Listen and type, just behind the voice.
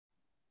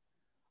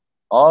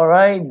All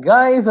right,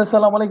 guys,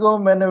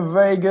 Assalamualaikum and a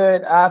very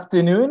good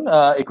afternoon.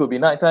 It could be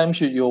nighttime,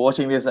 should you're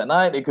watching this at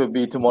night. It could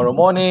be tomorrow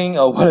morning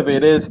or whatever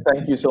it is.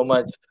 Thank you so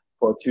much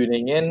for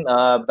tuning in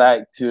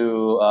back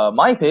to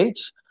my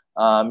page,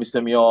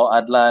 Mr. Mio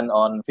Adlan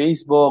on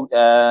Facebook.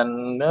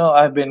 And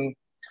I've been,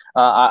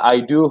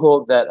 I do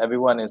hope that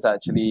everyone is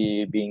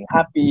actually being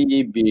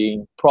happy,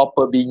 being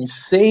proper, being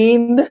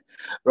sane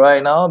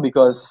right now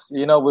because,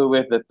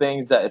 with the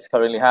things that is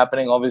currently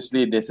happening,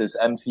 obviously, this is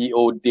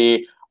MCO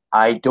Day.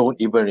 I don't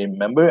even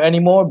remember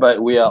anymore,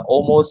 but we are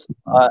almost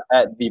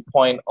at the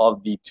point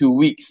of the 2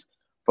 weeks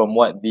from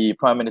what the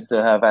Prime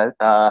Minister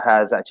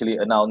has actually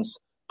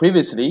announced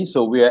previously.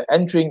 So we are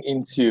entering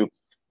into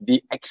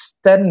the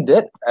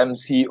extended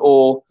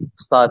MCO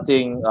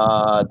starting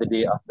the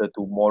day after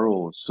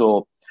tomorrow.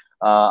 So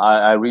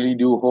I really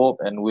do hope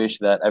and wish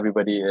that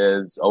everybody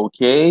is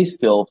okay,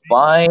 still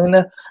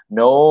fine,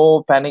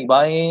 no panic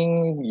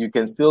buying. You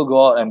can still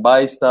go out and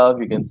buy stuff.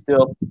 You can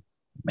still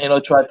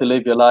try to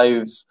live your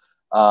lives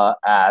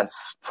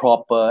as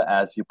proper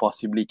as you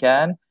possibly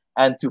can.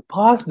 And to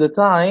pass the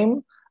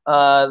time,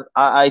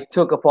 I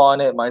took upon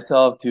it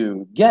myself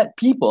to get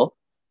people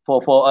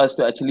for us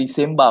to actually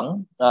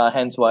Sembang,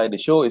 hence why the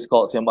show is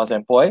called Sembang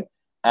Sempoi.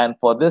 And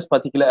for this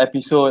particular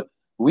episode,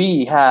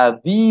 we have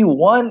the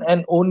one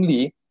and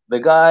only, the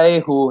guy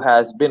who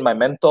has been my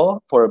mentor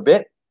for a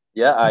bit.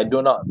 Yeah, I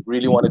do not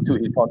really want to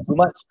toot his horn too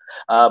much,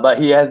 but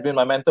he has been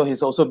my mentor.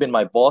 He's also been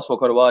my boss for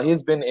quite a while.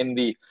 He's been in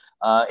the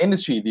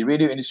industry, the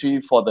radio industry,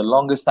 for the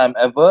longest time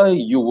ever.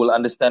 You will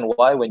understand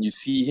why when you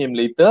see him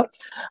later.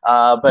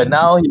 But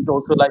now he's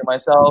also like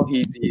myself.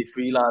 He's a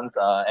freelance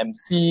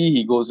MC.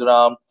 He goes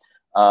around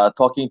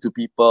talking to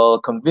people,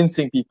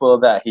 convincing people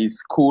that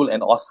he's cool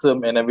and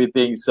awesome and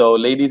everything. So,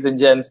 ladies and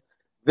gents,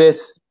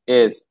 this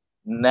is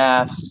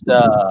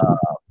Navster.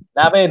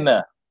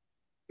 Navin.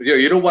 Yeah,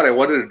 you know what I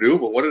wanted to do?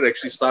 I wanted to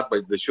actually start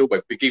the show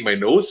by picking my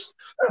nose,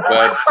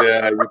 but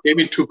you came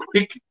in too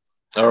quick.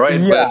 All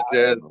right, Yeah.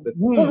 but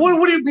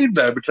what do you mean,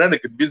 man? I'm trying to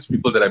convince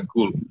people that I'm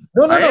cool.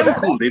 No, I am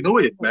cool. They know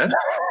it, man.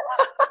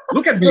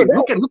 Look at me.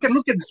 Look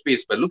at his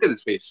face, man. Look at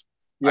his face.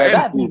 Yeah, I am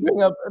that's cool, the thing.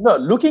 man. No,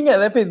 looking at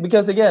that face,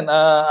 because again,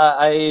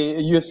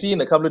 you've seen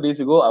a couple of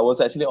days ago, I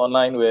was actually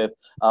online with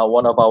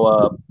one of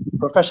our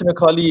professional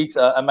colleagues,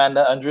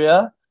 Amanda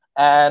Andrea,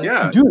 and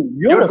Yeah, dude, you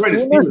you're were a trying to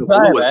famous steal her guy,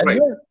 followers, man.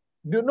 right?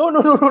 No.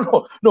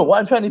 What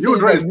I'm trying to say You were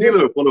is trying that to steal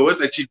her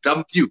followers, and she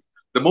dumped you.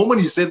 The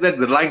moment you said that,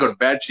 the line got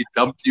bad. She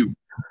dumped you.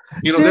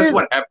 That's she,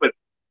 what happened.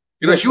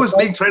 yeah, She was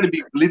trying to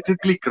be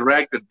politically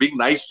correct and being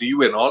nice to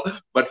you and all,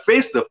 but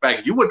face the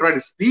fact you were trying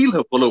to steal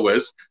her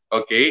followers,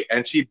 okay?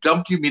 And she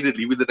dumped you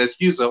immediately with an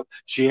excuse of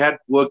she had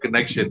poor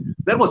connection.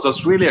 That was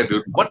Australia,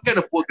 dude. What kind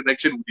of poor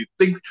connection would you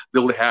think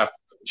they'll have?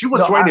 She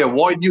was no, trying to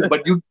avoid you,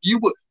 but you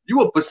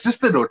were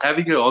persistent on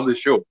having her on the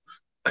show.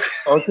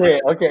 okay.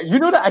 You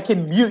know that I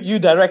can mute you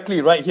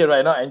directly right here,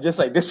 right now, and just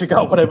like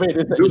disregard whatever it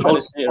is that you're Dude, trying I'll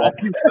to say, stop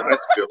right? you for the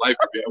rest of your life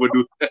if you ever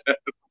do that.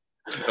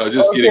 No,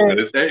 just kidding, man.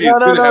 Okay. It's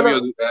No, good to have no.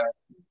 you, have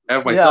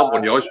Yeah. myself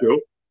on your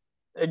show.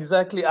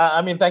 Exactly. I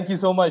mean, thank you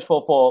so much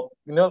for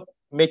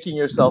making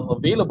yourself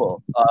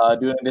available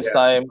during this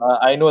Yeah. time.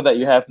 I know that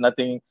you have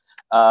nothing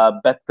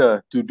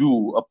better to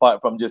do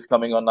apart from just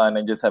coming online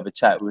and just have a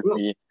chat with Well,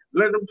 me.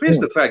 let them face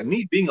the fact,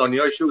 me being on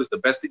your show is the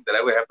best thing that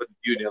ever happened to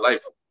you in your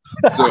life.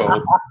 So,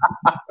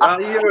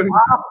 you're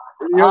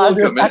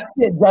welcome, man.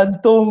 Sakit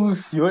jantung,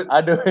 siut.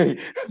 Aduh.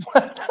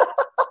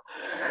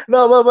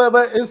 No,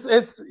 but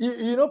it's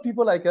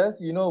people like us,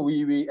 we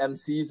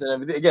MCs and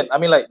everything. Again, I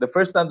mean, like the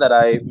first time that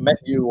I met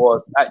you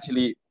was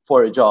actually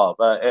for a job.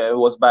 It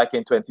was back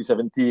in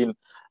 2017,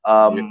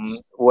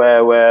 Yes.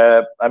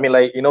 where I mean,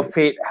 like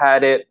fate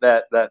had it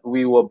that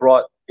we were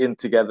brought in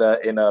together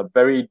in a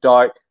very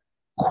dark,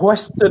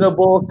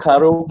 questionable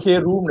karaoke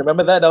room.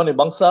 Remember that down in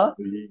Bangsa?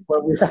 Where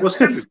we It was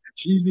kind of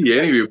cheesy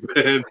anyway,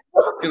 but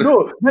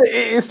No,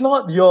 it's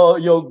not your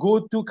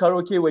go-to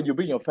karaoke when you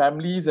bring your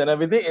families and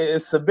everything.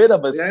 It's a bit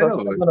of a yeah, I know.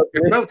 suspect kind of It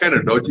place. felt kind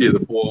of dodgy at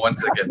the floor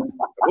once again. I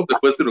hope the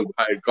person who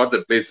got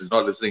that place is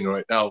not listening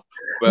right now.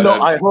 But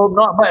No, I hope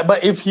not.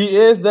 But if he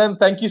is, then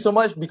thank you so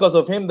much. Because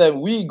of him, then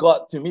we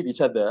got to meet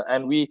each other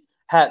and we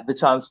had the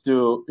chance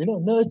to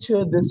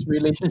nurture this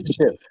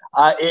relationship.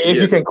 If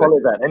you yes, can call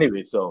it that.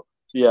 Anyway, so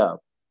yeah.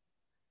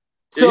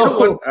 yeah, you know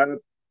So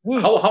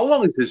what? How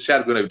long is this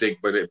chat going to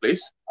take by the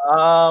place?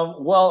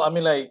 well, I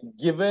mean, like,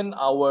 given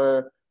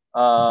our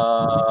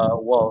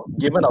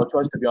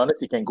choice, to be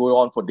honest, it can go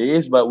on for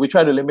days, but we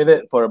try to limit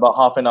it for about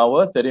half an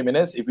hour, 30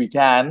 minutes, if we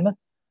can.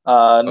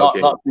 Not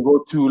Okay. not to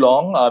go too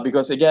long,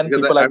 because again,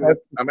 Because people like us.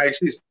 I'm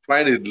actually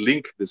trying to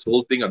link this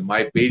whole thing on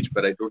my page,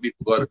 but I totally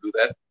forgot to do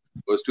that.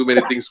 There was too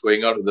many things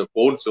going on with the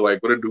phone, so I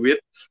couldn't do it.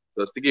 So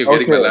I was thinking of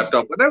getting my Okay,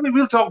 laptop, but then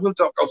we'll talk.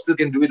 I still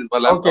can do it with my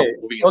laptop, okay,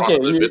 moving it on okay. a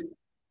little bit.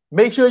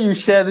 Make sure you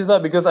share this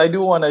out because I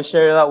do want to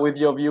share it out with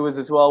your viewers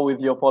as well,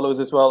 with your followers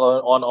as well,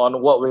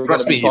 on what we're going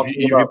Trust to be me,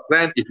 talking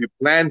about. if you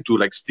plan to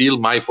like steal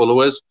my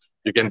followers,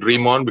 you can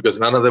dream on because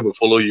none of them will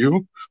follow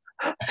you.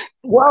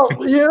 Well,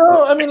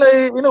 I mean,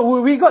 like,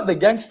 we got the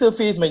gangster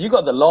face, man. You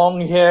got the long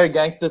hair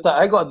gangster type.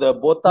 I got the No,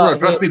 botak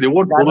trust head, me, they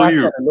won't follow ganas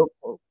you. kind of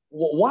look.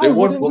 Why They won't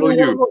wouldn't follow they want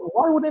you to?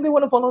 Why wouldn't they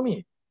want to follow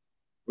me?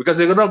 because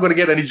they're not going to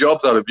get any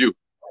jobs out of you.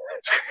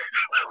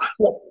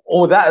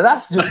 Oh,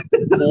 that's just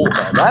cool,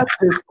 man. That's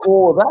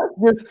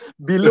just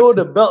below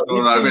the belt.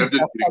 No, I mean, I'm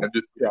just kidding. I'm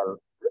just kidding.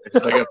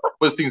 It's like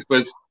first things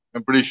first.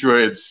 I'm pretty sure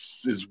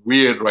it's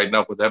weird right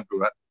now for them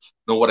to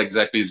know what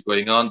exactly is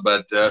going on.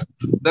 But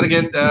then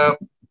again,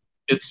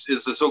 it's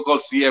the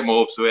so-called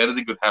CMO, so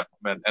anything could happen,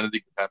 man.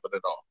 Anything could happen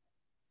at all.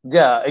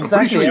 Yeah, I'm pretty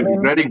sure exactly. you're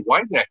regretting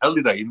why the hell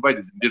did I invite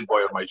this Indian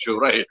boy on my show,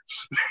 right?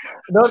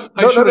 No,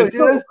 I should have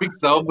no. just picked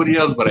somebody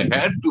else, but I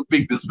had to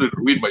pick this will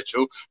ruin my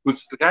show,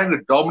 who's kind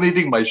of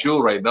dominating my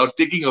show right now,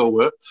 taking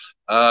over.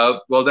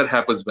 Well, that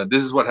happens, man.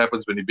 This is what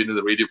happens when you've been in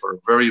the radio for a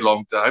very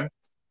long time.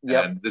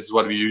 Yep. And this is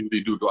what we usually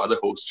do to other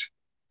hosts.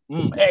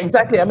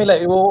 Exactly. I mean,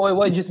 like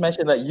what you just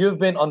mentioned, that you've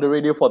been on the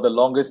radio for the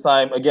longest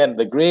time. Again,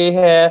 the gray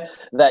hair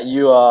that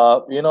you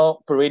are,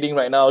 parading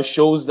right now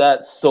shows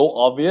that so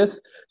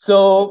obvious.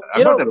 So,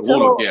 I'm not that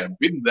old, okay. I've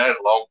been there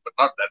long, but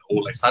not that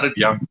old. I started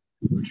young.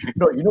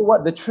 No, you know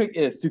what? The trick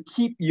is to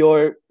keep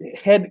your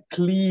head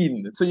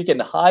clean so you can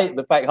hide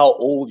the fact how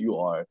old you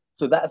are.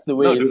 So that's the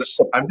way No, dude,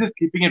 I'm just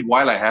keeping it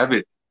while I have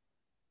it.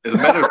 As a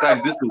matter of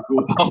time, this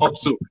will go off.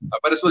 So I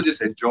might as well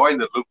just enjoy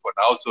the look for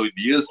now. So in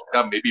years to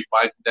come, maybe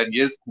 5 to 10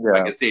 years,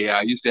 I can say, yeah,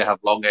 I used to have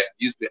long hair. I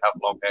used to have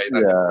long hair.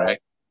 A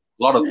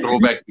lot of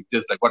throwback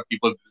pictures, like what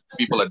people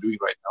are doing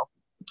right now.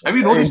 Have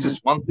you noticed this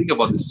one thing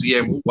about the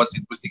CMO? What's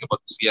interesting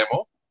about the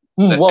CMO?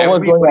 What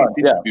was going on?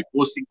 Seems to be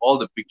posting all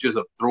the pictures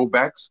of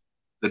throwbacks.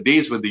 The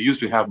days when they used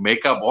to have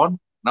makeup on.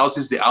 Now,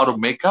 since they're out of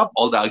makeup,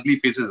 all the ugly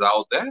faces are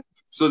out there.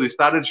 So they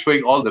started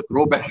showing all the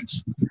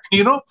throwbacks.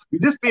 You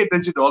just pay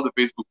attention to all the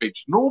Facebook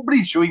page.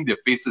 Nobody's showing their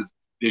faces.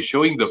 They're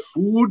showing the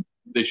food.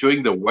 They're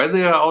showing the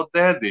weather out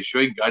there. They're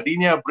showing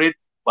gardenia bread.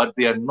 But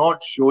they are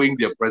not showing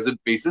their present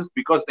faces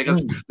because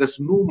there's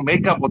no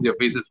makeup on their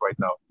faces right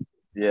now.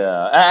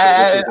 Yeah,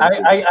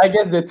 I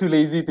guess they're too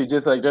lazy to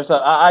just like dress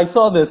up. I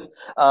saw this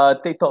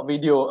TikTok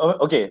video.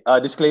 Okay,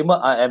 disclaimer: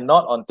 I am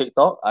not on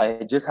TikTok.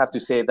 I just have to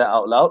say that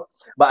out loud.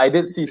 But I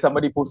did see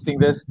somebody posting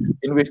this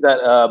in which that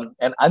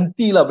an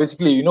auntie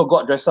basically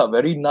got dressed up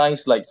very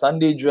nice, like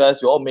Sunday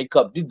dress, all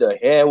makeup, did the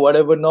hair,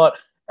 whatever not,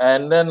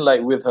 and then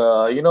like with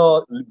her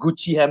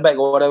Gucci handbag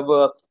or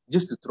whatever,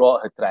 just to throw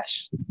out her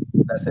trash.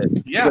 That's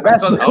it. Yeah, I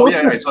saw that. Oh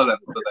yeah, I saw that.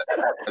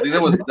 I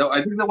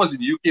think that was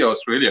in UK or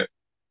Australia.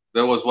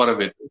 That was one of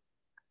it.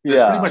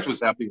 That's pretty much what's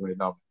happening right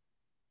now.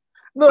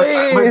 No,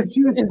 it's on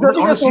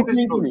a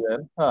serious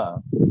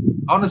note.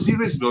 On a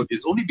serious note,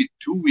 it's only been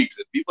 2 weeks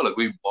and people are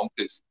going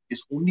bonkers.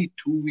 It's only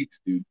 2 weeks,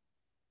 dude.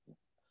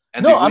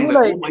 And they're going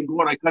like, oh my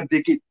God, I can't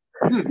take it.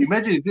 Dude,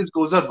 imagine if this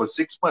goes on for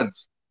 6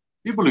 months.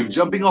 People are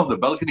jumping off the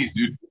balconies,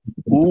 dude.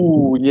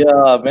 Ooh,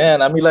 yeah,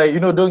 man. I mean, like,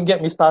 don't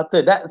get me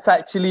started. That's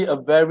actually a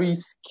very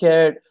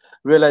scared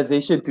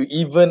realization to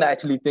even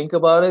actually think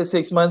about it.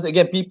 6 months.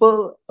 Again,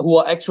 people who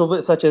are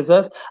extroverts such as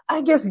us,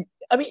 I guess,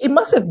 it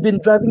must have been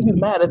driving you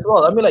mad as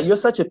well. I mean, like, you're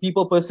such a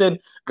people person.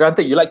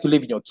 Granted, you like to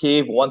live in your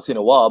cave once in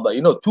a while, but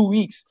 2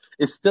 weeks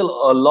is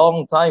still a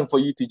long time for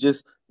you to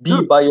just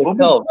be by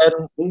yourself.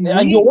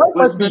 And your wife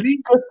must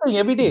be cursing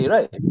every day,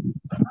 right?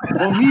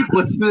 For me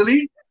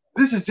personally,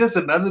 this is just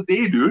another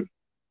day, dude.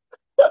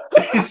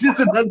 It's just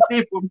another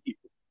day for me.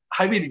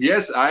 I mean,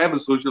 yes, I am a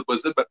social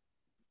person, but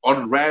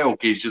on rare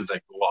occasions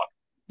I go out.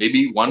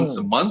 Maybe once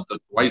a month or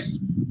twice.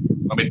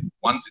 I mean,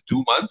 once in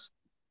 2 months.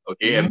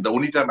 Okay, and the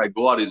only time I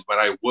go out is when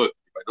I work.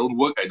 If I don't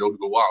work, I don't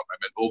go out. I'm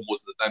at home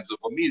most of the time. So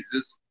for me, it's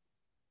just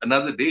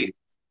another day.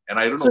 And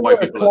I don't know why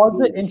people are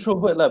closet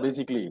introvert,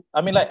 basically. I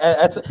mean, like,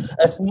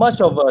 as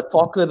much of a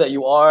talker that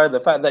you are,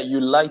 the fact that you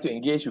like to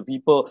engage with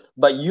people,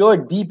 but you're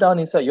deep down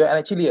inside, you're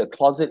actually a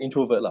closet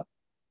introvert.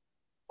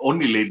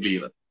 Only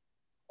lately.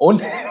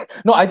 Only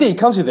no, I think it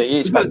comes with the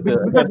age factor.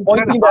 Because it's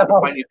kind of hard to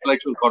find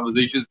intellectual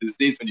conversations these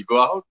days when you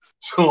go out.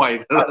 So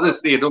I'd rather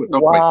stay at home and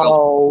talk myself.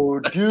 Wow,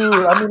 dude.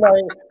 I mean,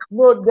 like,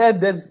 no,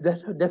 there's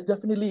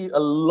definitely a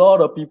lot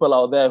of people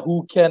out there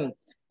who can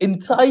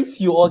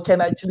entice you or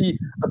can actually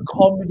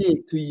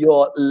accommodate to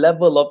your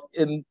level of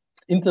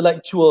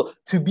intellectual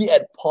to be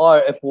at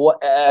par at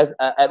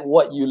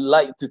what you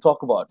like to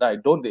talk about,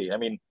 right? Don't they? I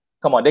mean,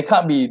 come on, there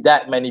can't be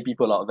that many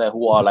people out there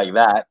who are like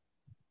that.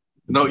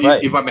 No,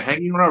 right. If I'm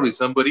hanging around with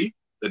somebody,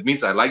 that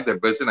means I like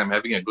that person. I'm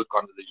having a good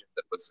conversation with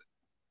that person.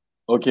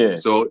 Okay.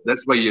 So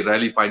that's why you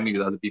rarely find me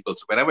with other people.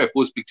 So whenever I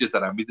post pictures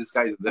that I'm with this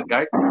guy and that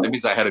guy, that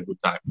means I had a good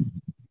time.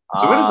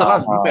 So when is the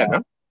last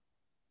weekend,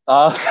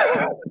 huh?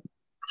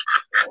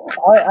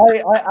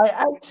 I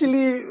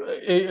actually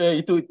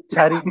itu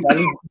cari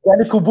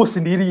kubur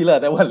sendiri lah,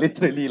 that one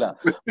literally lah.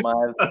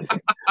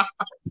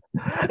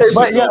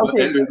 But yeah,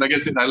 okay. Like I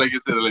said, like,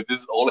 this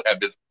is all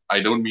habits.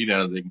 I don't mean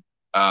anything.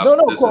 No,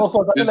 of course.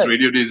 This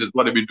radio days is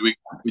what I've been doing.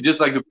 We just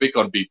like to pick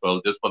on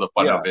people just for the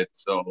fun of it.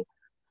 So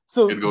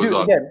it goes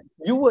on. Again,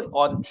 you were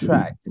on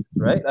Traxx,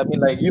 right? I mean,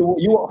 like,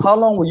 you how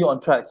long were you on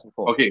Traxx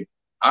before? Okay,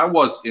 I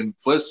was in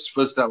first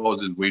time I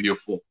was in Radio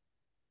 4.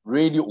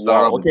 Radio,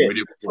 Started wow, off with okay.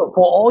 Radio 4. So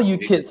for all you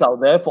Okay. kids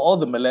out there, for all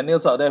the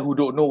millennials out there who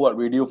don't know what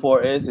Radio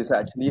 4 is, it's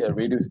actually a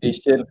radio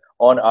station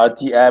on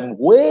RTM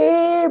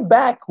way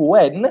back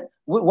when.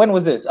 When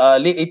was this?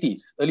 Late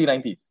 80s, early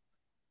 90s?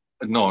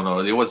 No,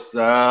 it was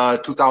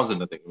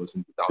 2000, I think. It was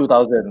in 2000.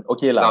 2000.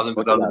 Okay lah. 2000,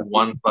 Okay lah.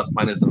 2001, plus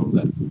minus and all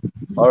that.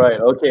 All right,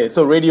 okay.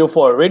 So Radio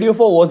 4. Radio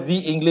 4 was the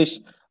English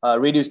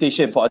radio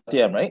station for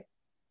RTM, right?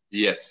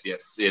 Yes,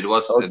 it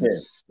was. Okay.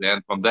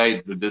 And from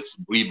there, this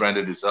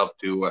rebranded itself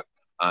to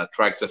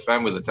Traxx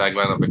FM with the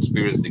tagline of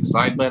 "Experienced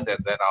Excitement," and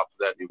then after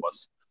that, it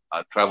was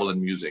travel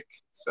and music.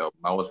 So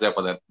I was there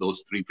for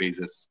those 3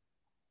 phases.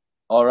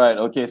 All right,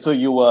 okay. So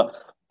you were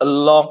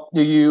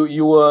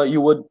you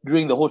were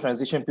during the whole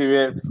transition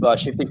period,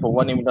 shifting from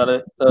one name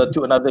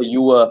to another.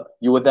 You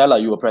were there,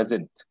 like you were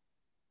present.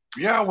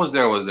 Yeah, I was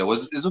there. It's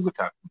a good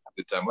time.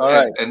 All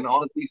right. And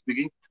honestly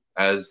speaking,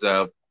 as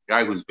a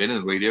guy who's been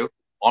on radio,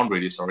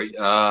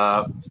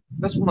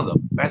 that's one of the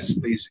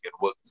best places you can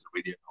work as a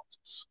radio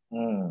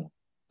announcer.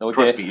 Okay.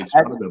 Trust me, it's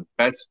one of the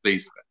best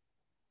places.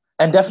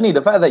 And definitely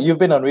the fact that you've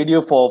been on radio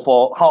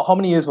for how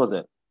many years was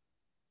it?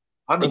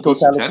 In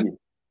totality?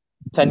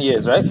 10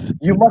 years, right?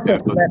 You must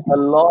have met a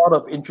lot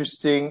of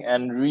interesting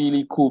and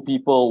really cool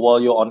people while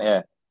you're on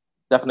air.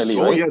 Definitely,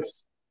 right? Oh,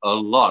 yes. A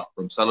lot.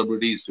 From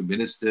celebrities to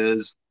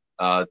ministers,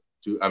 to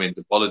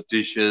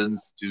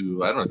politicians,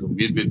 to, I don't know, some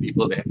weird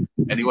people there.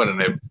 Anyone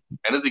and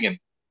anything, and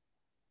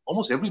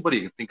almost everybody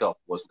you can think of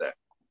was there.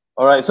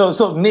 All right. So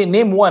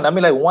name one. I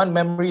mean, like one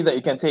memory that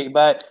you can take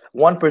back,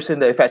 one person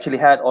that you've actually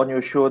had on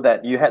your show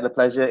that you had the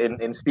pleasure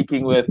in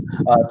speaking with,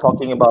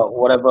 talking about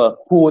whatever.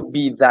 Who would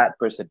be that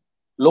person?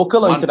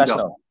 Local or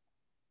international?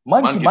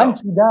 Monkey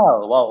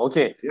Dal. Wow.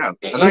 Okay. Yeah.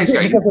 A nice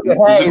guy. Because of the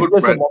hair? Is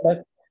this a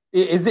moment?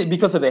 Is it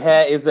because of the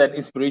hair? Is that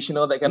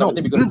inspirational? That kind of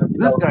thing?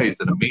 This guy is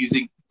an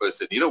amazing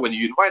person. You know, when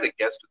you invite a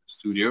guest to the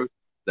studio,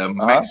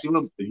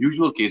 the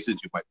usual cases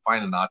you might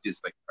find an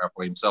artist like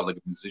for himself, like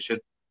a musician,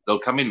 they'll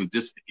come in with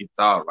just a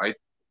guitar, right?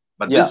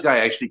 But this guy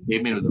actually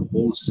came in with a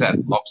whole set,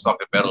 lock, stock,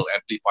 and barrel,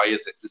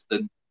 amplifiers,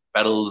 assistant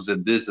pedals,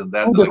 and this and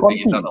that, the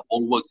guitar, the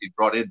whole works he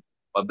brought in.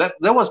 But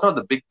that was not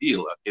the big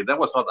deal. Okay, that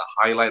was not the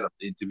highlight of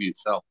the interview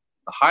itself.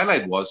 The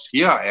highlight was,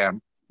 here I am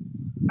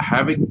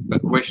having a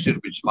question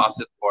which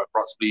lasted for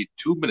approximately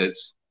 2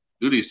 minutes.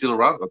 Dude, are you still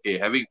around? Okay,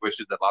 having a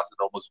question that lasted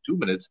almost 2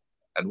 minutes.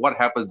 And what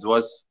happens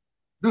was,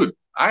 dude,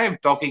 I am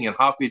talking and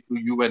halfway through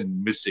you went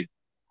missing.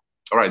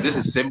 All right, this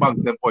is Sembang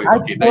Sempoi.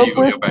 Okay, there you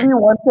go, you're back. I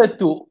wanted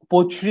to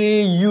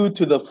portray you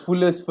to the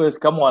fullest first.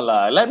 Come on,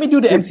 lah. Let me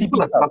do the MC.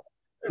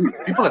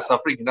 People are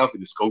suffering enough with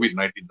this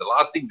COVID-19. The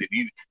last thing they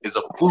need is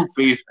a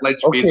full-fledged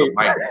face of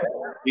mine.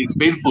 It's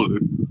painful,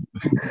 dude.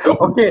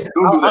 Okay,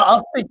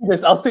 I'll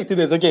stick to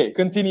this. Okay,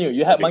 continue.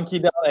 You had Monkey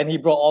Dal and he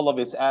brought all of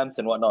his amps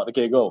and whatnot.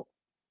 Okay, go.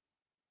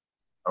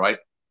 All right.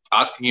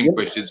 Asking him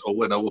questions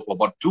over and over for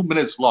about 2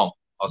 minutes long.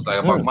 I was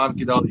like, about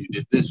Monkey Dal, you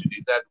did this, you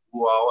did that.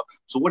 Wow.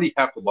 So what do you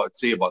have to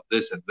say about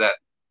this and that?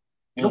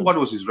 You know what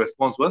was his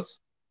response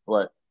was?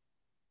 What?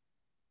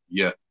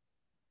 Yeah.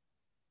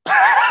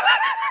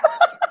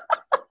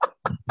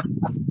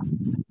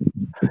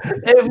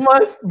 It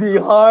must be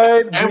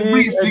hard.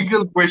 Every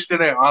single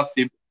question I asked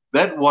him,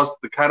 that was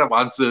the kind of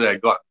answer that I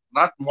got.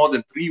 Not more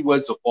than 3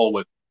 words or 4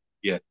 words.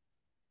 Yeah.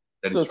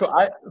 I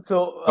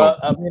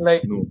mean,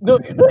 like, no,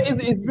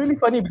 it's really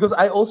funny because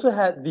I also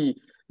had the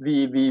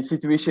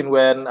situation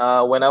when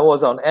I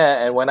was on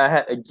air and when I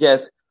had a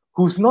guest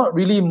who's not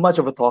really much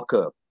of a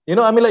talker. You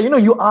know, I mean, like,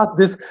 you ask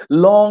this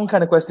long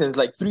kind of questions,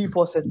 like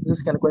 3-4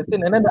 sentences kind of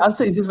question, and then the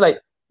answer is just like,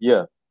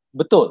 yeah,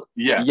 betul.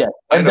 Yeah.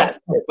 And that's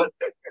it.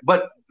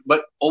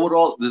 But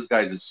overall, this guy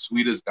is the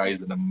sweetest guy.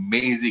 He's an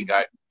amazing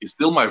guy. He's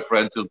still my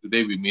friend till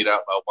today. We meet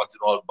up once in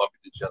a while, bump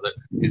into each other.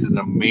 He's an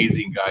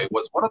amazing guy. It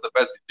was one of the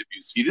best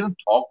interviews. He didn't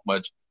talk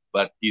much,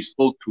 but he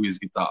spoke through his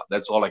guitar.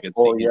 That's all I can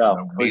say. Oh, yeah,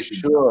 for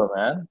sure,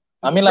 man.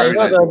 I mean, like,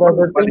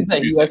 the things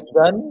that he has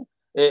done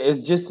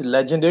is just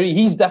legendary.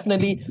 He's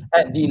definitely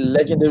at the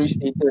legendary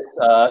status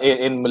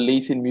in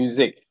Malaysian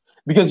music.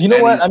 Because you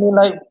know what? I mean,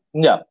 like,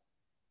 yeah.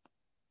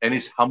 And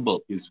he's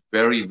humble. He's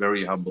very,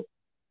 very humble.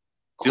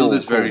 Till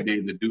this very day,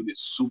 the dude is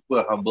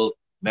super humble.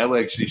 Never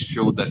actually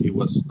showed that he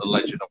was a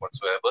legend or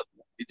whatsoever.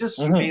 He just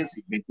remains,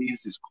 he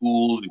maintains his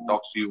cool, he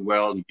talks to you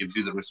well, he gives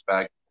you the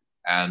respect,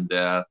 and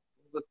that's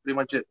pretty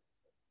much it.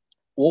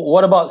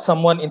 What about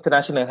someone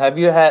international? Have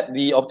you had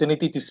the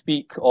opportunity to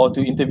speak or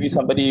to interview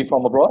somebody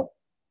from abroad?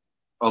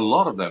 A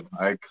lot of them.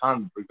 I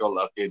can't recall.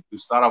 Okay, to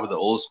start off with the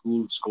old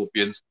school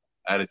Scorpions,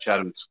 I had a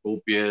chat with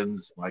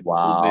Scorpions, Michael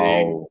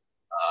Bublé.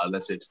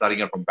 Let's say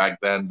starting out from back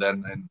then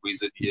in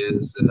recent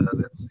years,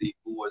 let's see,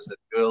 who was that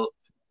girl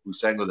who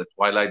sang with the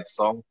Twilight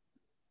song?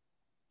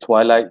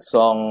 Twilight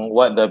song,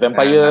 what, the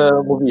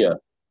vampire movie?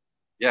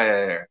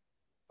 Yeah.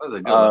 What was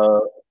the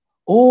girl?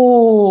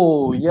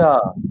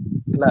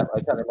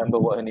 I can't remember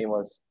what her name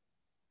was.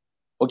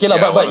 Okay,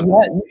 but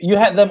you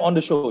had them on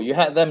the show. You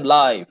had them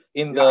live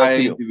in the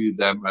studio. I interviewed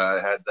them. I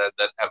had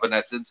that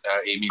Evanescence,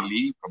 Amy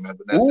Lee from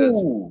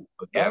Evanescence.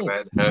 Nice. I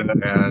had her,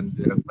 and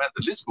man,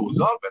 the list goes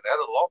on. But I had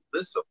a long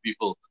list of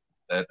people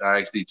that I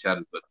actually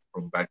chatted with.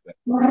 from back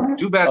then.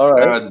 Too bad All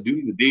right.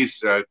 during the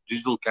days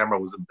digital camera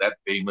wasn't that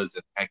famous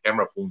and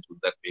camera phones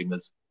weren't that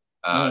famous.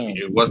 Mm,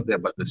 It was there,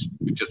 but the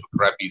pictures were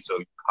crappy, so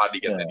you hardly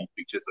get yeah. any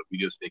pictures or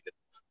videos taken.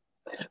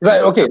 And you Right.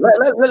 don't Okay. have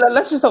the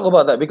Let's just talk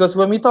about that because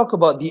when we talk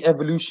about the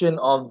evolution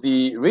of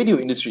the radio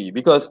industry,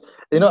 because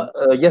Mhm.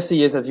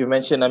 yesteryears, as you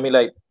mentioned, I mean,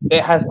 like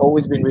it has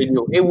always been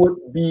radio. It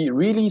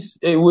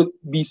would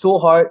be so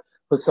hard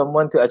for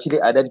someone to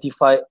actually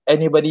identify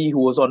anybody who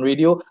was on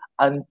radio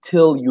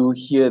until you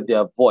hear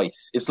their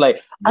voice. It's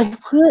like I've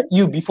heard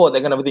you before,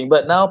 that kind of a thing.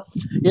 But now,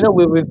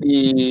 with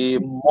the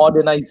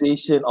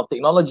modernization of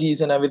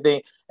technologies and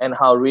everything, and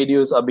how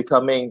radios are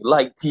becoming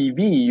like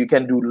TV. You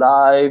can do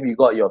live, you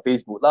got your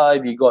Facebook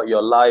Live, you got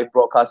your live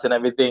broadcast and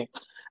everything.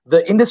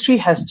 The industry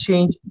has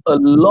changed a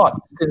lot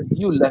since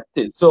you left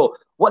it. So,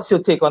 what's your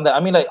take on that? I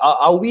mean, like,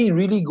 are we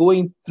really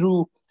going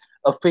through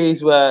a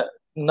phase where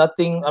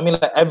nothing, I mean,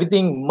 like,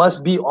 everything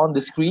must be on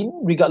the screen,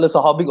 regardless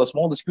of how big or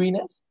small the screen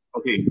is?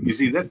 Okay, you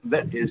see that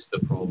is the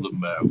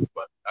problem.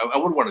 But I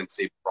wouldn't want to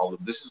say problem.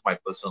 This is my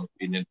personal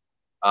opinion.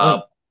 Uh,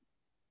 Mm,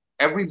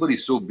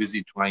 Everybody's so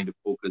busy trying to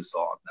focus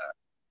on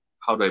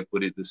how do I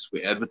put it this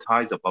way?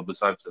 Advertise or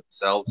publicize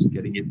themselves,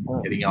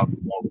 mm, getting out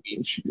more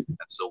reach,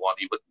 and so on.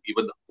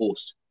 Even the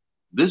host.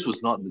 This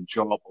was not the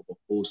job of a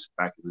host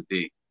back in the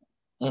day.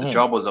 The mhm,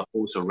 job as a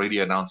host or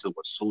radio announcer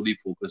was solely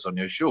focused on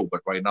your show.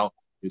 But right now,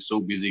 you're so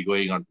busy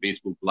going on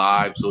Facebook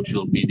Live,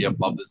 social media,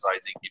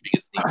 publicizing, giving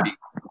a sneak peek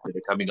that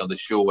you're coming on the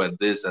show and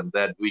this and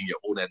that, doing your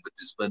own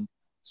advertisement.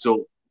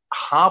 So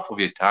half of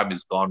your time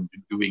is gone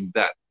doing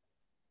that.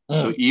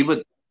 So mm.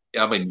 even,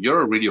 I mean,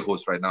 you're a radio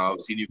host right now.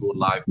 I've seen you go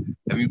live.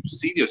 Have you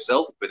seen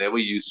yourself whenever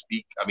you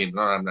speak? I mean,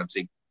 no, I'm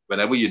saying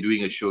whenever you're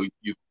doing a show,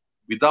 you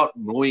without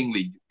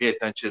knowingly you pay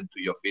attention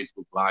to your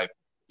Facebook Live,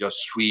 your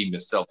stream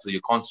yourself. So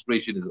your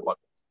concentration is about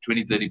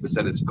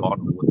 20-30% is gone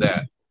over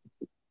there.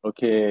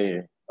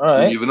 Okay. All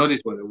right. You've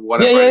noticed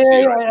what I'm Yeah, trying yeah, to yeah, say,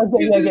 yeah. right? I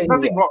get you. I There's get you.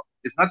 nothing wrong.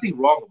 There's nothing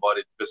wrong about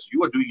it because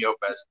you are doing your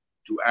best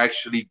to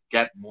actually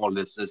get more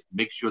listeners,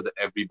 make sure that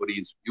everybody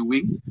is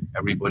viewing,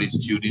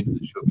 everybody's tuned into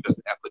the show because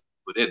the effort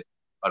you put in.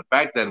 But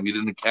back then, we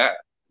didn't care.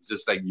 It's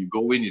just like you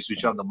go in, you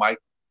switch on the mic,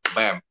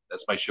 bam,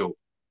 that's my show.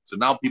 So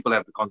now people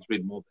have to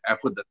concentrate more. The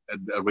effort that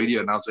a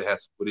radio announcer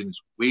has to put in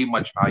is way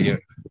much higher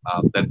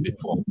than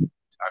before.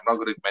 I'm not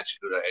going to mention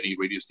any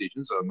radio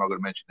stations, or I'm not going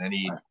to mention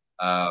any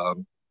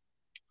um,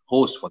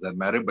 host for that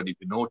matter. But if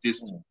you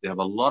notice, Mm, they have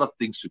a lot of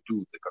things to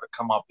do. They've got to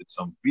come up with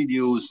some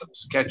videos, some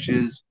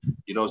sketches,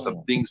 some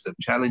mm. things, some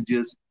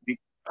challenges.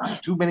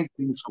 Too many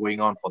things going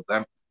on for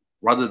them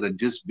rather than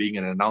just being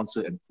an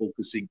announcer and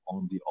focusing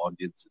on the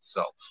audience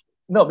itself.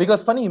 No,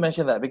 because funny you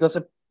mentioned that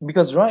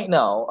because right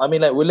now, I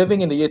mean, like we're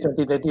living in the year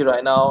 2020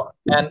 right now,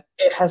 and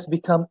it has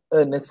become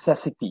a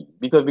necessity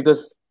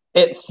because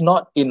it's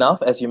not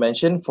enough, as you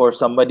mentioned, for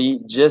somebody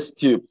just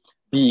to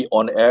be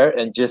on air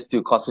and just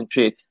to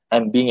concentrate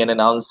and being an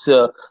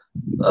announcer.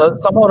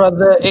 Somehow or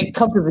other, it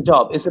comes with the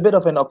job. It's a bit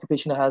of an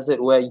occupational hazard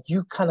where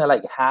you kind of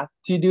like have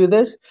to do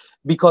this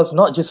because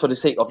not just for the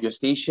sake of your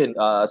station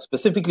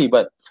specifically,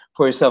 but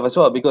for yourself as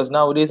well. Because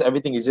nowadays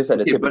everything is just at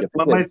the Okay, tip of but, your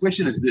but my fingers.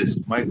 question is this.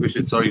 My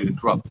question, sorry to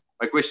interrupt.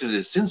 My question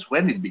is, since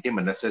when it became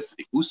a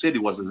necessity? Who said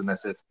it was a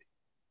necessity?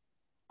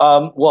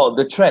 Well,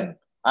 the trend.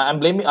 I'm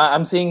blaming.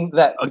 I'm saying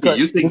that Okay,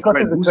 you're saying because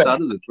trend. of the Who trend.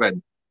 started the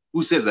trend?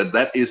 Who said that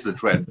that is the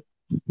trend?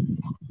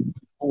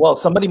 Well,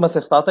 somebody must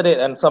have started it,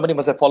 and somebody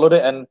must have followed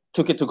it and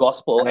took it to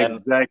gospel. And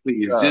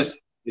Exactly. uh,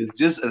 It's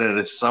just an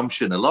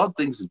assumption. A lot of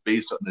things is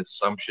based on an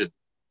assumption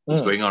that's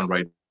mm, going on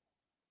right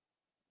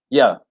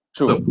yeah,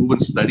 now. A true. proven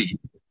study.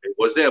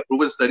 Was there a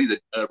proven study that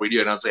a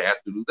radio announcer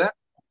has to do that?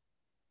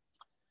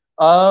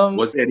 Um,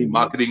 Was there any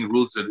marketing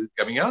rules that is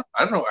coming out?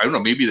 I don't know. I don't know.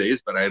 Maybe there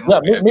is, but I don't yeah,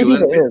 know. Have you maybe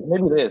heard of there it? is.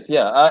 Maybe there is.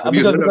 Yeah, Have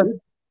you because heard of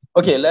it?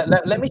 okay,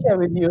 let me share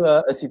with you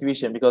a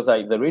situation because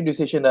like the radio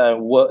station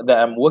that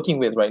I'm working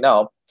with right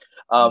now,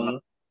 Uh-huh. um,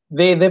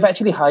 they've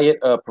actually hired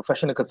a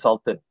professional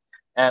consultant,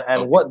 and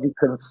Okay. what the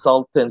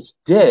consultants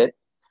did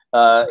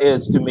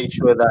is to make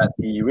sure that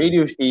the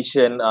radio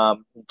station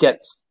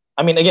gets.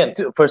 I mean, again,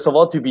 first of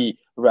all, to be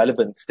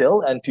relevant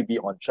still and to be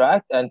on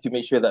track and to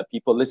make sure that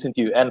people listen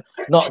to you and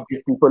not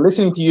just people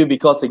listening to you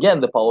because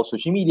again, the power of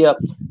social media,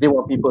 they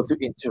want people to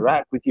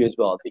interact with you as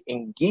well. The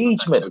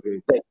engagement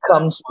Okay. that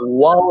comes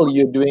while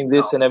you're doing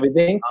this and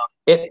everything,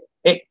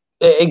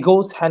 it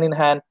goes hand in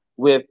hand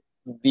with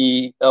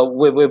the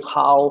with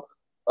how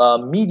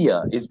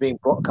media is being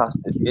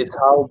broadcasted. It's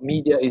how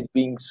media is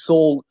being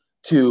sold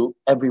to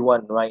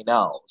everyone right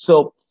now.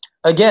 So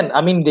again,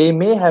 I mean, they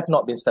may have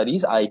not been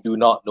studies. I do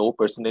not know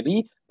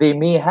personally. They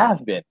may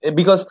have been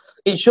because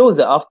it shows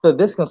that after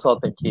this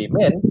consultant came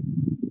in,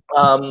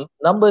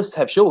 numbers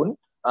have shown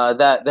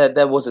that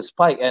there was a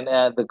spike and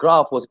the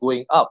graph was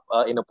going up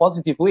in a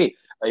positive way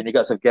in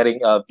regards of getting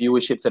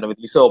viewerships and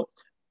everything. So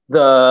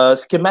the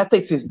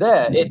schematics is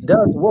there. It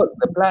does work.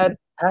 The plan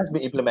has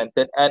been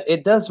implemented and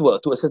it does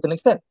work to a certain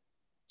extent.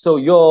 So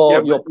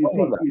Yeah, your but point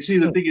on that. you see,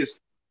 the thing is,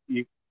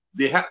 you,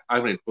 they have. I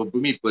mean, for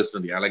me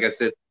personally, like I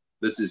said,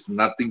 this is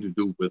nothing to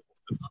do with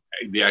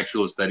the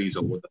actual studies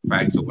or what the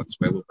facts or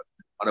whatsoever.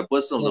 But On a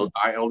personal note,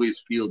 I always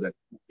feel that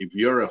if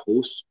you're a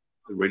host,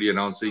 a radio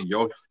announcer,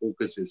 your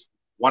focus is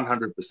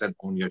 100%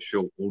 on your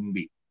show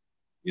only.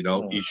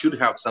 You should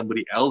have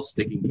somebody else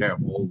taking care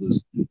of all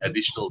this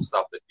additional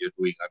stuff that you're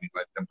doing. I mean,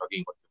 like I'm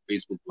talking about your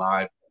Facebook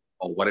Live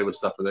or whatever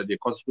stuff like that. Your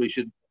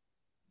concentration,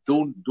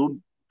 don't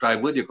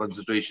divert your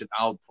concentration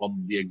out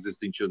from the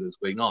existing show that's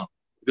going on.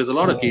 Because a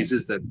lot of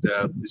cases that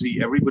you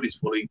see, everybody's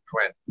following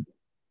trend.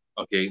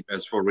 Okay,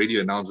 as for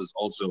radio announcers,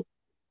 also,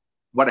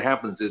 what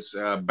happens is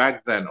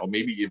back then, or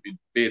maybe if you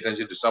pay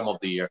attention to some of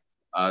the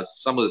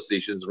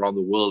stations around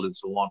the world and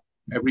so on,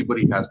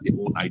 everybody has their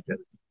own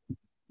identity.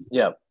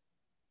 Yeah.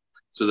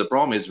 So the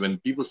problem is when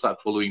people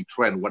start following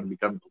trend,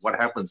 what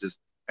happens is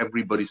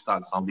everybody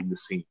starts sounding the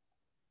same.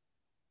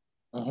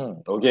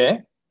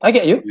 Okay, I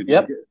get you.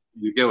 Yep.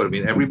 You get what I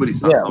mean? Everybody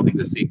starts sounding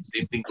the same.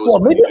 Same thing goes. Well,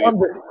 maybe on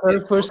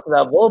the first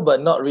level,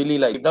 but not really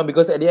like now,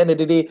 because at the end of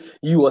the day,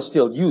 you are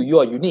still you. You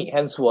are unique.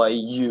 Hence why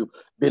you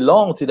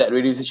belong to that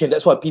radio station.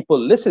 That's why people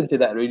listen to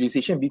that radio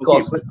station,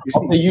 because of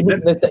the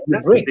uniqueness that you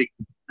bring.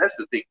 That's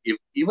the thing.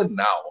 Even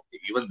now,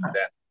 even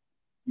then,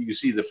 you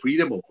see the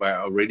freedom of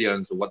radio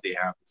and so what they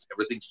have is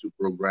everything's to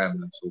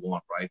program and so on,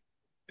 right?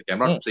 Okay, I'm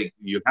not saying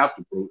you have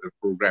to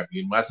program.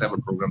 You must have a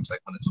program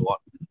segment and so on.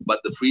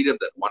 But the freedom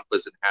that one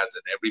person has,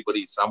 and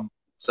everybody, some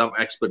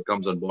expert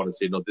comes on board and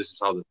say, no, this is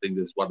how the thing,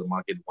 this is what the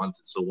market wants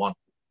and so on.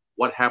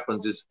 What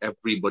happens is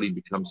everybody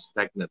becomes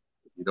stagnant.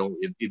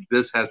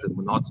 This has the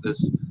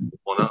monotonous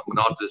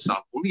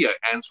sound. Only a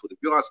handful, if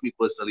you ask me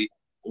personally,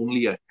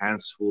 only a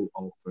handful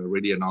of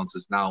radio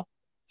announcers now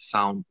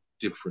sound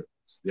different.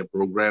 Their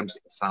programs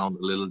sound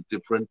a little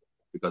different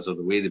because of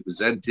the way they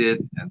present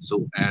it,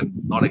 and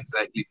not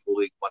exactly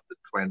following what the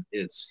trend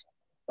is.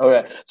 All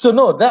right. So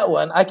no, that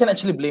one, I can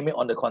actually blame it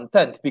on the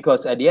content,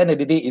 because at the end of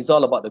the day, it's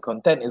all about the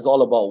content. It's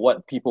all about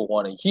what people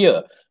want to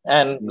hear.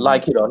 And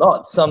like it or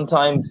not,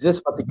 sometimes this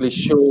particular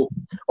show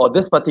or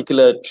this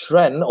particular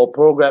trend or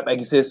program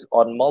exists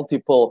on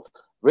multiple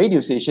radio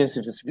stations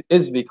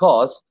is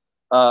because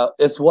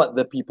it's what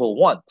the people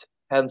want.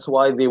 Hence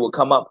why they will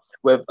come up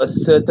with a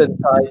certain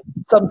type,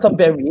 some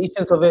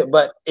variations of it,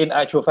 but in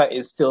actual fact,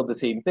 it's still the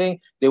same thing.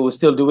 They will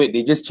still do it.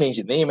 They just change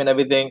the name and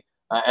everything.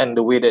 And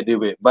the way they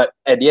do it. But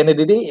at the end of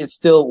the day, it's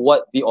still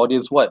what the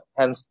audience want,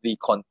 hence the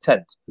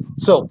content.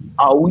 So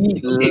are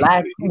we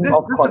lacking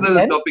of this content? This is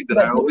another topic that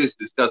I always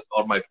discuss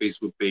on my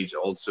Facebook page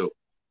also.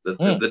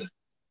 The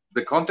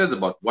content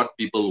about what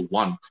people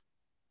want.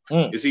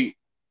 You see,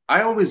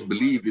 I always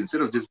believe instead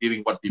of just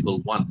giving what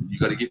people want, you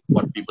got to give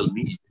what people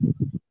need.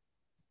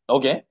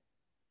 Okay.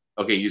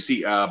 Okay, you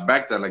see,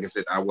 back then, like I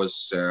said, I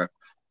was, I'm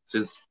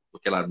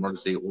not going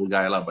to say old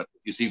guy, but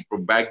you see,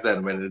 from back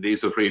then, when the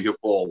days of Radio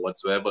 4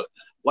 whatsoever,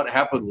 what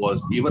happened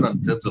was, even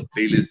in terms of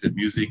playlist and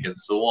music and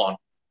so on,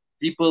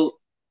 people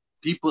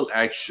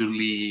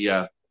actually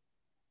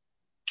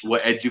were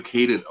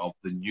educated of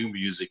the new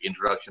music,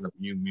 introduction of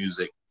new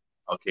music,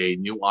 okay,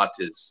 new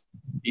artists,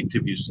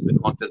 interviews, the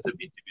content of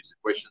interviews, the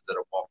questions that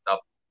are popped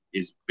up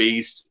is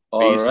based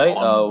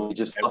on... we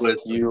just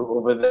lost you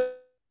over there.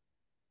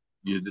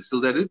 You still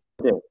there, dude?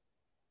 Yeah.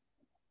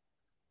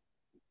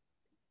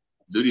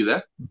 Dude, you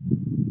there?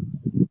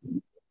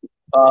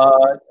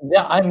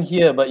 Yeah, I'm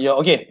here, but you're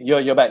okay.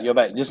 You're back. You're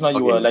back. Just now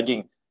you were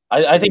lagging.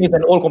 I think it's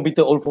an old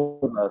computer, old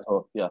phone.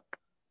 So yeah.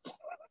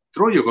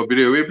 Throw your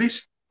computer away,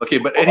 please. Okay,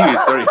 but anyway,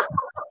 sorry.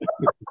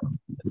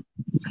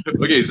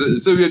 Okay,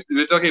 so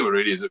we're talking about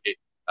radios. Okay,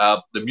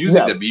 the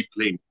music that we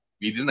played,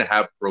 we didn't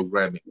have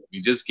programming.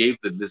 We just gave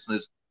the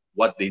listeners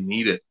what they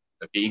needed.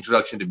 Okay,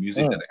 introduction to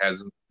music that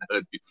hasn't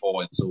heard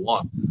before and so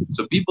on.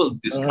 So people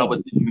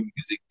discovered the new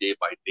music day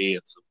by day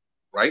and so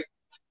right.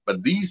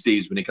 But these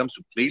days, when it comes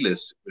to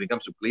playlists,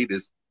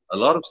 a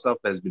lot of stuff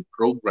has been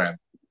programmed,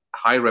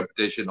 high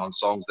repetition on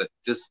songs that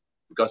just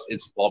because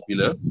it's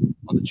popular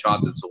on the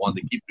charts and so on,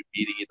 they keep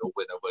repeating it over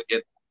and over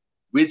again.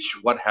 Which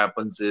what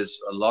happens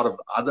is a lot of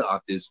other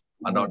artists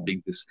are not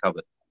being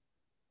discovered.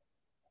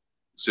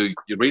 So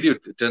your radio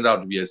turned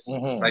out to be a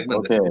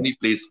segment that only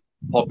plays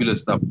popular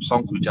stuff,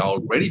 songs which are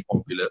already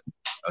popular.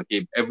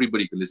 Okay,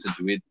 everybody can listen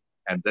to it,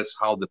 and that's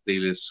how the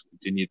playlists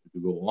continue to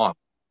go on.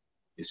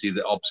 You see,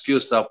 the obscure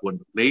stuff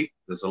wouldn't play.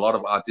 There's a lot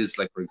of artists,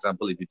 like for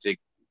example, if you take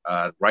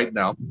right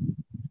now,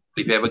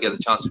 if you ever get a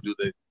chance to do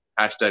the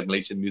hashtag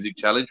Malaysian Music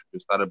Challenge, which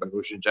was started by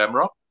Roshan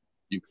Jamrock,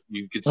 you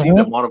can see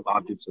the amount of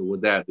artists over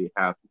there. They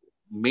have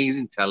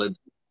amazing talent,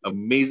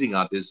 amazing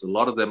artists. A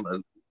lot of them,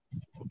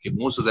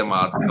 most of them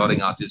are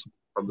recording artists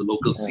from the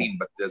local scene,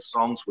 but their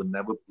songs were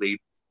never played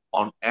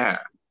on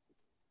air.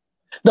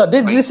 No,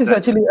 this is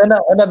actually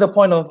another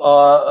point of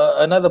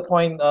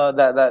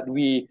that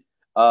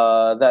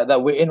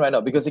we're in right now,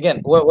 because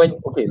again,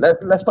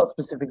 let's talk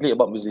specifically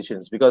about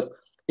musicians, because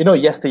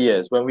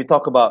yesteryears when we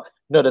talk about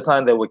the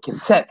time there were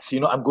cassettes,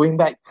 I'm going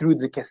back through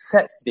the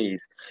cassettes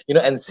days,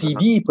 and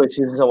CD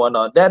purchases and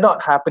whatnot. They're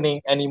not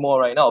happening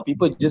anymore right now.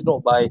 People just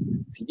don't buy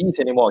CDs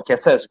anymore.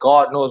 Cassettes,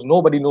 God knows,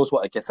 nobody knows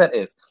what a cassette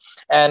is,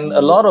 and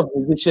a lot of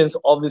musicians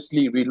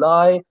obviously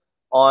rely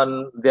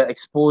on their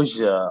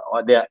exposure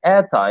or their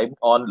airtime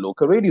on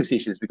local radio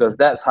stations, because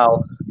that's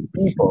how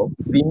people,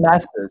 the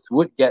masses,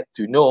 would get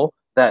to know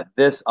that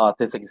this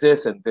artist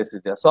exists and this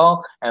is their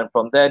song, and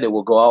from there they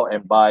will go out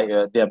and buy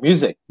their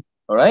music.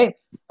 All right.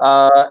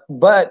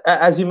 But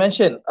as you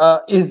mentioned,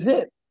 is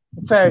it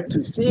fair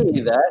to say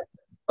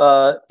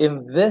that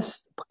in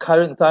this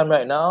current time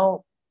right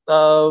now,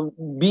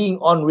 being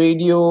on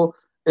radio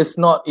is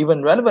not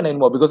even relevant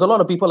anymore because a lot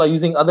of people are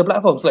using other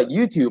platforms like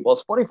YouTube or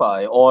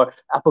Spotify or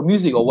Apple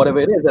Music or whatever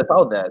it is that's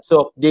out there.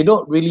 So they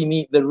don't really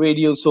need the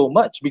radio so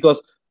much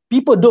because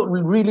people don't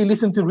really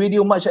listen to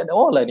radio much at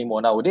all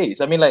anymore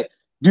nowadays. I mean, like,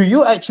 do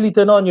you actually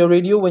turn on your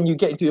radio when you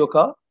get into your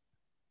car?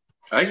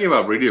 I gave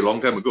up radio a long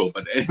time ago,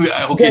 but anyway,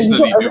 I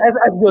occasionally do.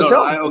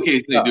 No, I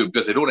occasionally do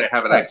because I don't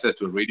have an access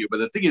to a radio. But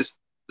the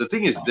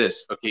thing is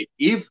this, okay?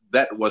 If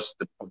that was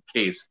the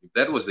case,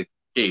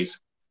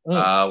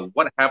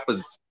 what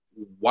happens?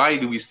 Why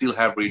do we still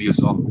have radios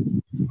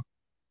on?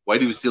 Why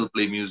do we still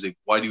play music?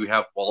 Why do we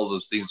have all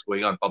those things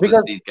going on,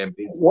 publicity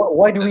campaigns?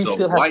 Why do we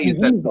still have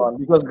TVs on?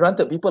 Because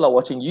granted, people are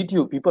watching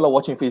YouTube, people are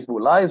watching Facebook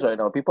Lives right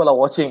now, people are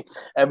watching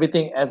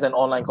everything as an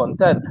online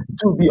content.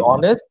 To be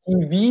honest,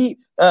 TV,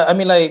 I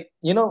mean, like,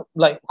 you know,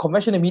 like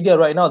conventional media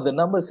right now, the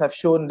numbers have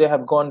shown they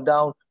have gone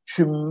down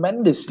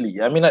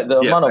tremendously. I mean, like the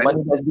amount of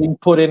money that's being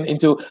put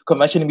into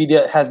conventional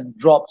media has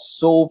dropped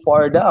so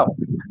far down.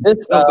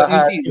 This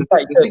has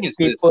impacted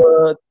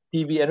paper,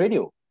 TV, and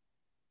radio.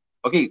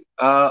 Okay,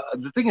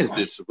 the thing is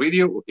this,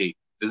 radio, okay,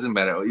 doesn't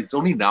matter. It's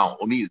only now,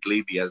 only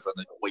lately, as a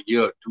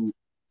year or two,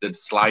 that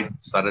slide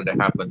started to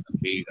happen,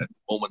 okay, at the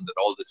moment that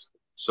all this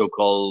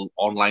so-called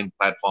online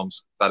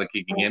platforms started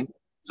kicking in.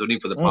 It's only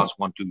for the past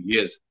 1-2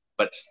 years,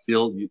 but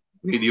still,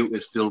 radio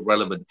is still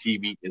relevant,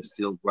 TV is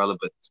still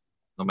relevant,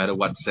 no matter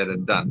what's said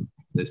and done.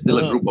 There's still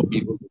a group of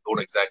people who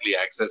don't exactly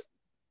access.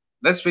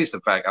 Let's face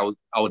the fact,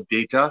 our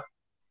data,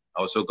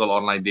 our so-called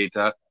online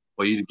data,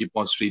 for you to keep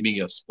on streaming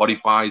your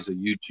Spotify's or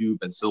YouTube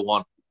and so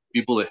on,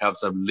 people that have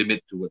some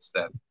limit towards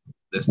that.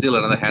 There's still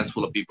another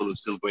handful of people who are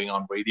still going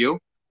on radio,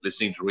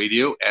 listening to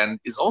radio, and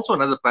it's also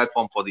another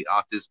platform for the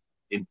artist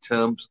in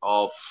terms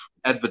of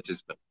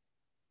advertisement.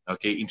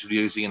 Okay,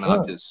 introducing an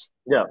artist.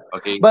 Yeah.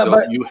 Okay, but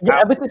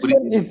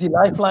advertisement is the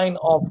lifeline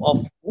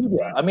of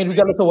media. I mean,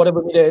 regardless of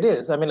whatever media it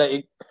is. I mean,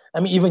 like,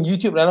 even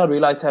YouTube right now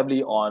relies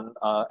heavily on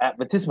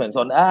advertisements,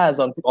 on ads,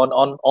 on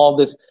all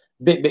this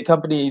big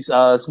companies,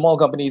 small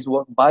companies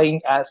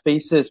buying ad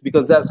spaces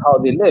because that's how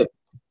they live.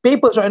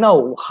 Papers right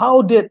now,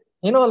 how did,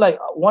 you know, like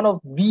one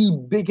of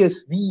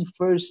the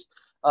first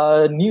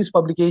news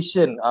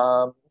publication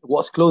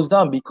was closed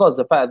down because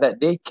the fact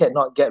that they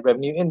cannot get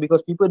revenue in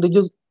because people, they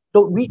just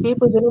don't read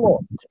papers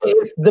anymore.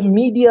 It's the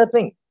media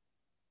thing.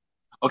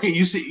 Okay,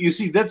 you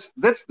see, that's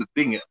the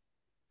thing.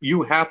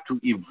 You have to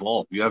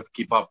evolve. You have to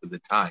keep up with the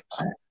times.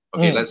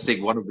 Okay, let's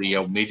take one of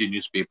the major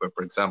newspaper,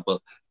 for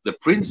example. The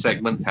print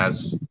segment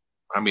has,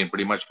 I mean,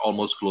 pretty much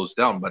almost closed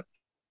down, but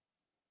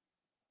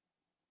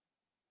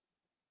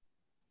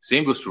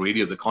same goes to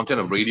radio. The content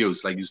of radio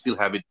is like you still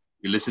have it.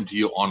 You listen to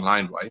you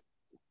online, right?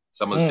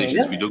 Some of the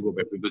stations, we don't go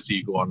by frequency,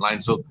 you go online.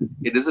 So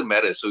it doesn't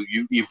matter. So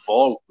you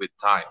evolve with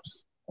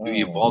times.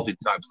 You evolve with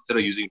times. Instead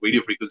of using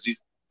radio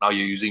frequencies, now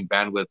you're using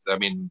bandwidth, I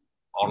mean,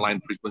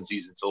 online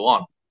frequencies and so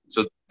on.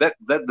 So that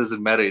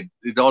doesn't matter.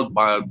 It all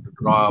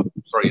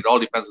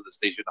depends on the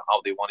station on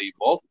how they want to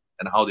evolve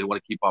and how they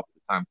want to keep up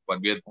with the time.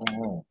 But we're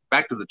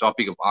back to the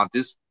topic of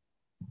artists.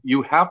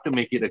 You have to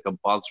make it a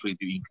compulsory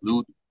to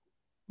include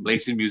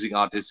Malaysian music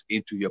artists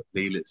into your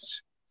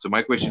playlist. So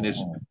my question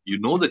is, you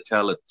know the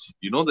talent,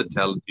 you know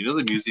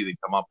the music they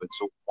come up with.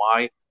 So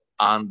why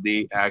aren't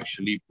they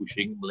actually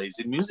pushing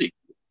Malaysian music?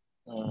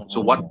 So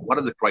what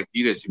are the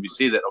criteria? If you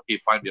say that, okay,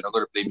 fine, we're not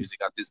going to play music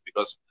artists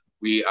because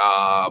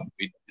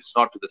it's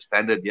not to the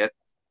standard yet.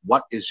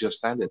 What is your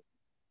standard?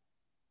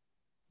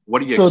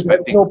 What are you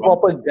expecting no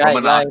proper from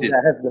an artist?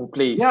 That has been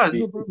placed. Yeah.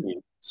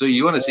 So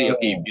you want to say,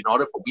 okay, in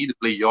order for me to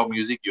play your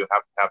music, you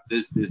have to have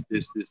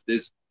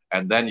this,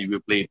 and then you will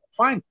play.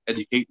 Fine,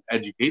 educate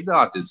the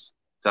artists.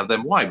 Tell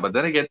them why. But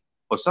then again,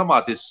 for some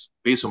artists,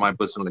 based on my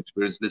personal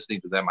experience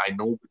listening to them, I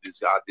know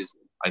these artists.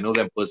 I know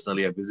them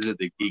personally. I visited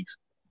their gigs.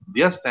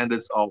 Their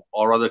standards of,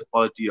 or rather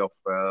quality of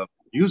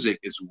music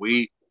is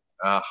way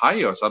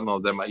higher. Some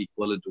of them are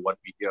equivalent to what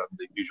we hear on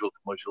the usual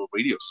commercial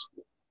radios.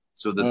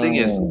 So the thing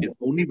is, it's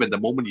only when the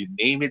moment you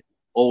name it,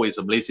 oh, it's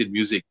a Malaysian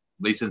music,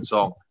 Malaysian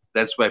song,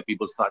 that's where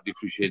people start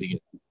differentiating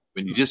it.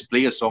 When you just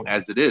play a song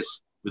as it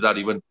is, without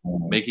even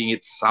making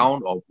it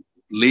sound or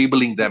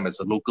labeling them as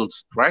a local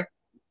track,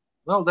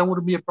 well, that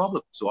wouldn't be a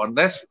problem. So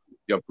unless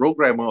your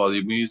programmer or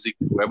your music,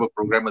 whoever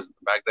programmers in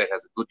the back there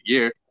has a good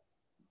ear,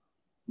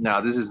 now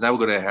this is never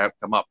going to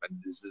come up,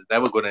 and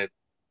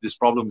this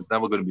problem is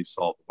never going to be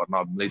solved. But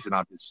now Malaysian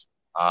artists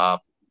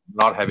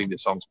not having their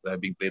songs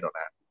being played on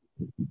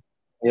air.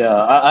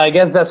 Yeah, I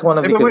guess that's one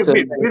of the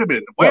concerns. Wait a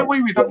minute. Why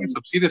were we talking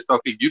some serious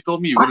topic? You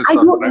told me you were going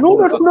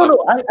to start.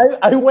 No.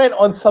 I went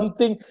on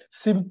something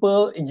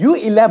simple. You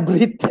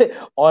elaborated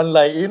on,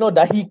 like, you know,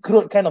 dahi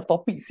krut kind of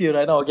topics here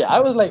right now. Okay, I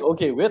was like,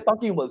 okay, we're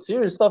talking about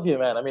serious stuff here,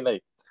 man. I mean,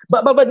 like,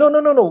 but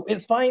no.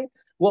 It's fine.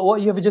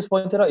 What you have just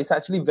pointed out is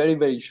actually very,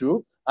 very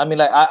true. I mean,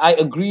 like I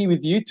agree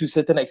with you to a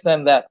certain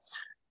extent that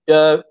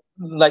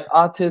like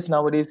artists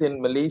nowadays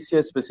in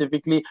Malaysia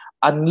specifically,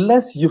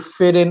 unless you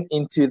fit in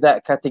into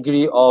that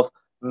category of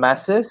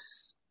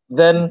masses,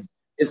 then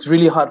it's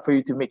really hard for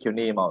you to make your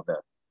name out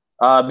there.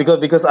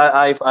 Because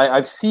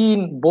I've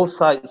seen both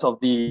sides of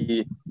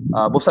the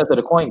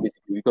coin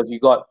basically, because you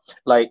got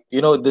like,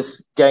 you know,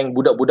 this gang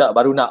budak-budak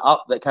baru nak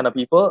up, that kind of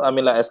people. I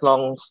mean, like as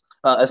long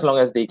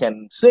as they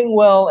can sing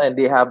well and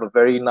they have a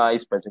very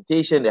nice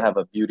presentation, they have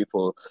a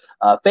beautiful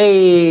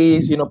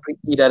face, you know,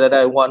 pretty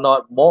and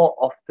whatnot, more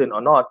often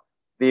or not,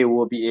 they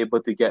will be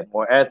able to get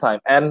more airtime.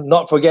 And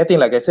not forgetting,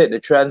 like I said, the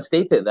trend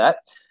stated that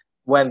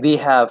when they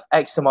have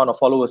X amount of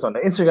followers on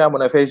their Instagram, on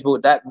their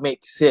Facebook, that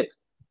makes it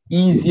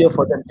easier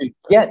for them to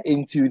get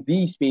into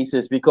these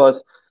spaces,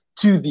 because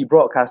to the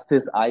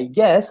broadcasters, I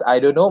guess, I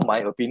don't know, my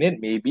opinion,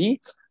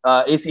 maybe,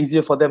 it's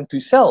easier for them to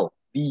sell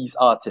these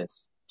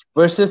artists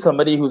versus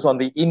somebody who's on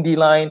the indie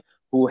line,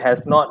 who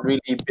has not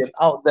really been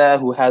out there,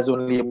 who has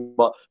only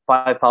about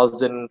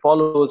 5,000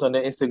 followers on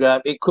their Instagram.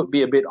 It could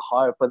be a bit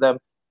hard for them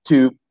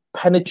to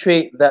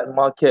penetrate that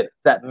market,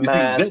 that You see,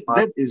 mass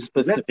market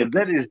specifically.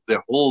 that is the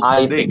whole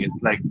I thing. think, It's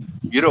like,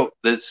 you know,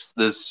 this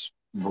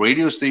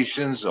radio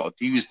stations or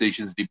TV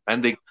stations,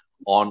 depending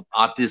on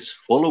artists,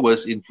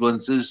 followers,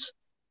 influencers,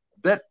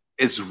 that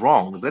is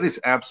wrong. That is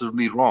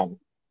absolutely wrong.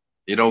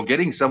 You know,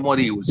 getting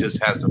somebody who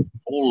just has a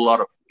whole lot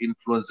of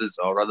influences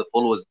or rather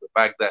followers, the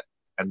fact that,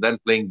 and then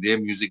playing their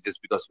music just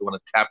because you want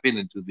to tap in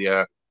into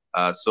their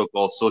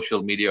so-called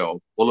social media or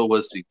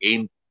followers to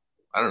gain,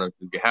 I don't know,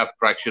 to have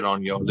traction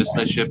on your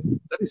listenership,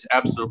 that is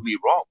absolutely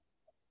wrong.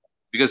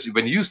 Because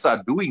when you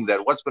start doing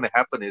that, what's going to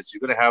happen is you're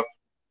going to have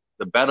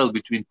the battle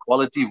between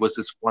quality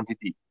versus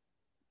quantity.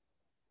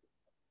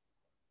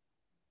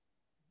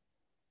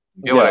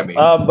 You get what I mean?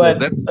 So but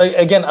that's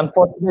again,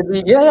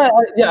 unfortunately,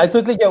 I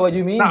totally get what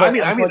you mean. no, But I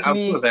mean, of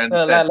unfortunately, course, I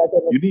understand. like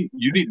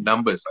You need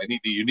numbers.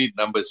 You need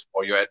numbers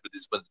for your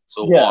advertisements and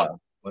so yeah, on,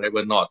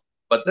 whatever not.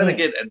 But then mm,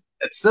 again,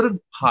 at certain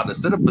part, a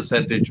certain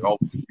percentage of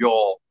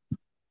your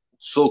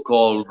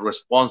so-called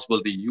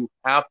responsibility, you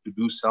have to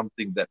do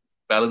something that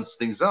balance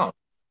things out.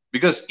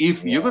 Because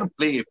if you're yeah,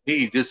 going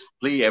to just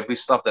play every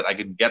stuff that I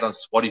can get on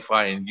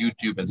Spotify and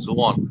YouTube and so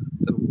on,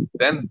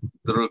 then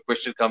the real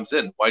question comes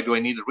in: why do I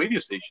need a radio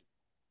station?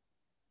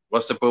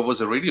 What's the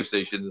purpose of a radio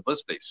station in the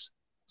first place?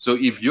 So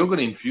if you're going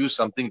to infuse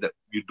something that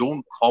you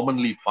don't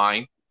commonly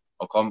find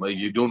or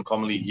you don't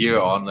commonly hear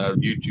on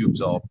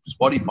YouTube's or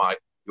Spotify,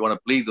 you want to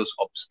play those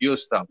obscure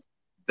stuff,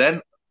 then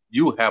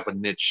you have a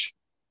niche.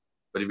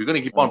 But if you're going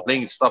to keep on mm,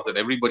 playing stuff that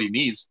everybody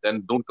needs,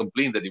 then don't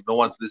complain that if no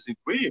one's listening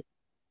to radio.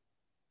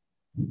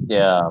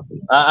 yeah.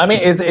 I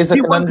mean, it's a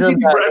See, once conundrum again,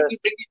 you that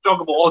make me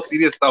talk about all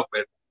serious stuff,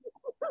 man.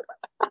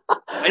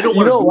 I don't you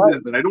want to know do what?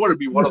 this, man. I don't want to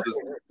be one of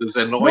this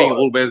annoying No,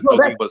 old man no,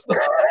 talking about stuff.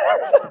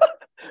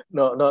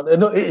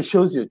 no. It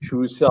shows your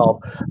true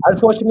self.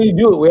 Unfortunately,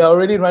 dude, we are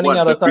already running What,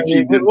 out the of time.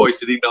 bitchy Indian boy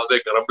sitting down there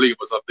grumbling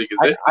for something, is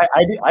it?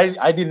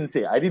 I didn't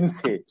say. I didn't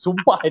say.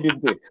 Sumpah, I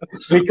didn't say.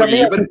 We're Okay,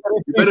 coming up to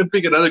you 33. better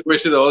pick another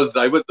question or else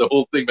divert the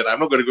whole thing, but I'm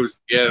not going to go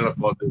scared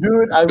about this.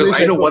 Dude, I Because wish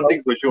I I know could. one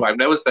thing's for sure. I'm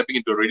never stepping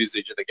into a radio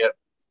station again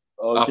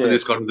after Okay.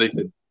 this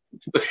conversation.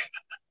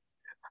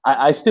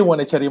 I still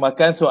want to cari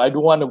makan, so I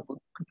don't want to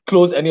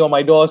close any of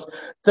my doors.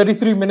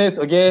 33 minutes,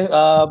 okay?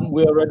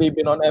 We already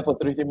been on air for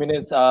 33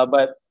 minutes,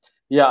 but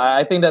yeah,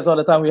 I think that's all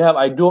the time we have.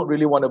 I don't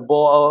really want to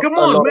bore Come a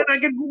on, lot. man. I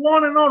can go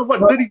on and on. What,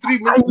 But 33 I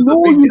minutes is a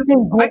know big you deal?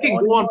 can go I can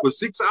on. go on for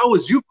 6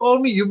 hours. You call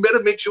me, you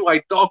better make sure I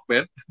talk,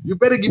 man. You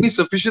better give me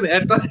sufficient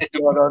airtime.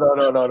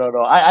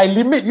 No. I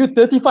limit you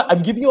 35.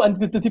 I'm giving you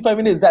until 35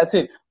 minutes. That's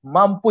it.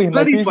 Mampu,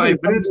 my 35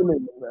 Facebook. minutes?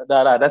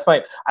 That's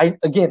fine. I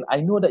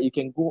know that you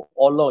can go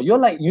all along. You're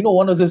like, you know,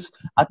 one of those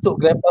atuk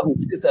grandpa who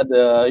sits at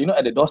the, you know,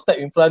 at the doorstep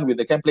in front with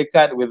the can play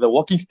card with the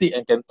walking stick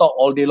and can talk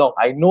all day long.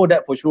 I know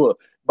that for sure.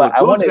 But No,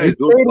 I want those to guys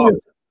don't retain talk. you.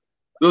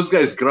 Those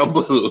guys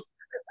grumble.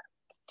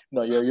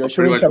 No, you're That's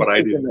pretty showing much some what I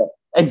truth do. in there.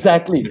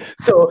 Exactly.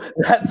 So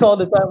that's all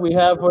the time we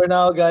have for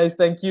now, guys.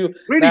 Thank you.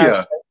 Really?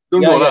 Nah,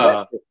 Don't go that's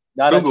lah. it.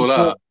 Dah Don't go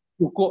lah.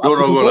 cukup. Don't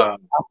Aku go tutup. lah.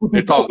 Aku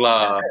Hey, tutup. talk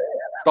lah.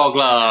 Talk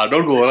lah.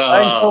 Don't go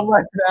Thanks so lah.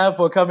 much, Nav,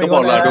 for coming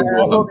Come on. on lah. And Don't go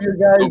I lah. hope you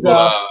guys Don't go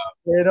lah.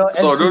 you know,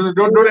 So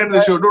don't end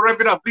the show. Don't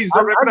wrap it up, please.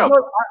 Don't wrap it up.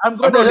 I'm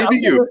I'm not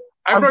leaving you.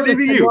 I'm not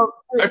leaving you.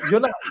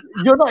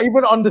 You're not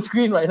even on the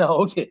screen right now.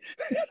 Okay.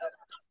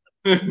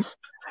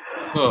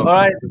 Oh, All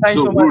right. Thanks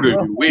so so much. rude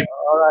of you. Wait,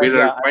 All right. wait,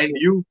 Yeah. I'll find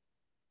you.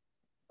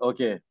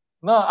 Okay.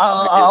 No,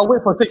 I'll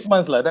wait for 6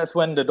 months, lah. That's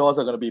when the doors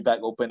are gonna be back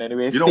open.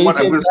 Anyway, You know stay what?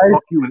 I'm safe, going to guys.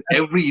 stalk you in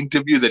every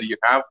interview that you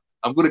have.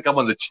 I'm going to come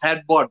on the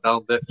chat board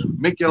down there,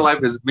 make your life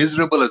as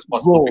miserable as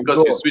possible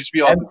because you switched me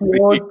off.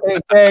 MCO,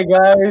 take care,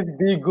 guys.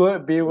 Be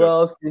good, be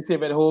well, stay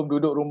safe at home.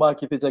 Duduk rumah,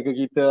 kita jaga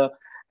kita,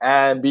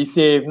 and be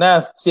safe.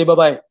 Nav, say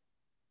bye-bye.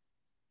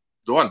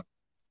 Go on.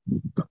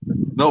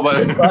 No,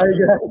 but Bye,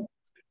 guys.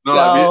 no,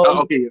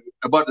 Ciao. okay.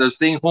 About the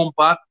staying home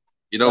part,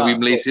 you know, we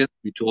Ah, Malaysians,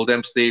 we told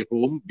them stay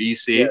home, be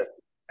safe,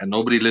 Yeah. and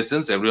nobody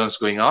listens.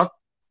 Everyone's going out.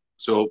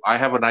 So I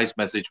have a nice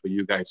message for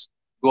you guys.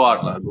 Go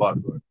out, lah. Go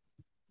out.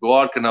 Go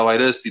out, kena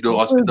virus, tidur People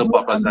hospital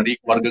don't 14 hari,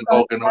 keluarga understand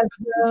kau kena.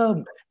 sarcasm.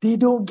 They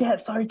don't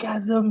get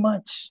sarcasm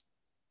much.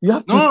 You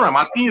have No, to. no, no, I'm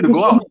asking you to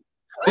go out.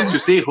 Since you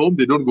stay home,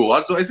 they don't go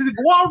out. So I said,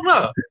 go out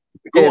now.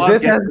 Go Okay, out,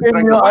 this get has been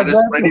contract the your virus,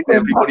 Azhar spread to it to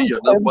everybody, Sembang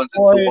your loved ones,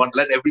 and so Sempoi. on.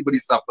 Let everybody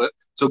suffer.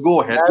 So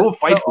go ahead, go Navster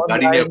fight for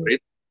Gardenia online. Bread.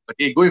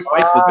 Okay, go and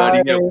fight for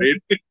Gardenia Bye.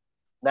 Bread.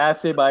 Nav,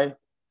 say bye.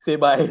 Say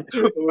bye.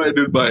 All right,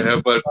 dude, bye.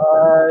 Have fun. But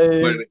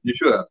Bye. you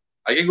sure?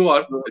 I can go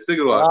on. I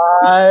still go on.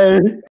 Bye.